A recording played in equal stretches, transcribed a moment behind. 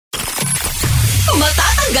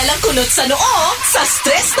Tanggal ang kunot sa noo sa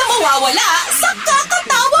stress na mawawala sa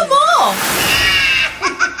kakatawa mo.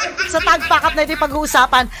 Sa tagpakat na ito yung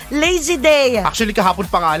pag-uusapan, lazy day. Actually, kahapon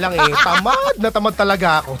pa nga lang eh. Tamad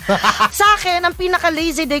talaga ako. Sa akin, ang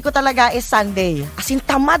pinaka-lazy day ko talaga is Sunday. As in,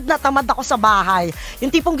 tamad na tamad ako sa bahay. Yung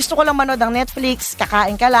tipong gusto ko lang manood ng Netflix,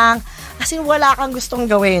 kakain ka lang. As in, wala kang gustong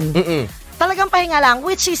gawin. Talagang pahinga lang,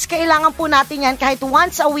 which is kailangan po natin yan kahit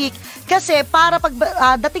once a week kasi para pag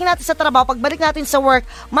dating natin sa trabaho, pagbalik natin sa work,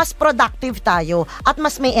 mas productive tayo at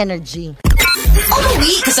mas may energy.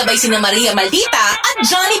 Umuwi kasabay sina Maria Maldita at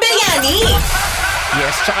Johnny Beriani.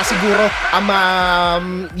 Yes, tsaka siguro,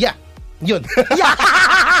 yun. Yeah.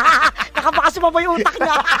 Nakapakasuma ba yung utak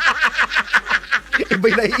niya? Iba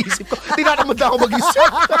yung naiisip ko. Tinatamad na ako mag-isip.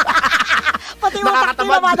 Pati yung utak niya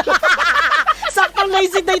naman. Saktong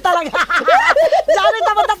lazy day talaga. Johnny,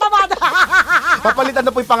 tamad na tamad. Papalitan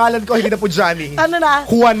na po yung pangalan ko, hindi na po Johnny. Ano na?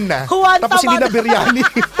 Juan na. Juan, tapos tamad. hindi na Beriani.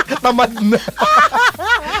 Tamad na.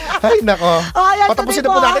 Ay, nako. Patapusin na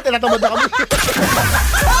po natin, tinatamad na kami.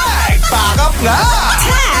 Tag, pack up na!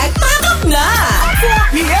 Tag, pack up na!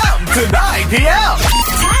 4 p.m. to 9 p.m.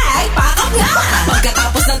 Tag, pack up na!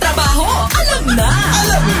 Pagkatapos ng trabaho, alam na!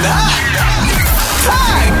 Alam na!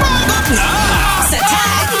 Tag, pack up na! Sa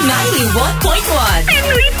Tag 91.1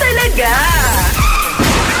 Pinoy talaga!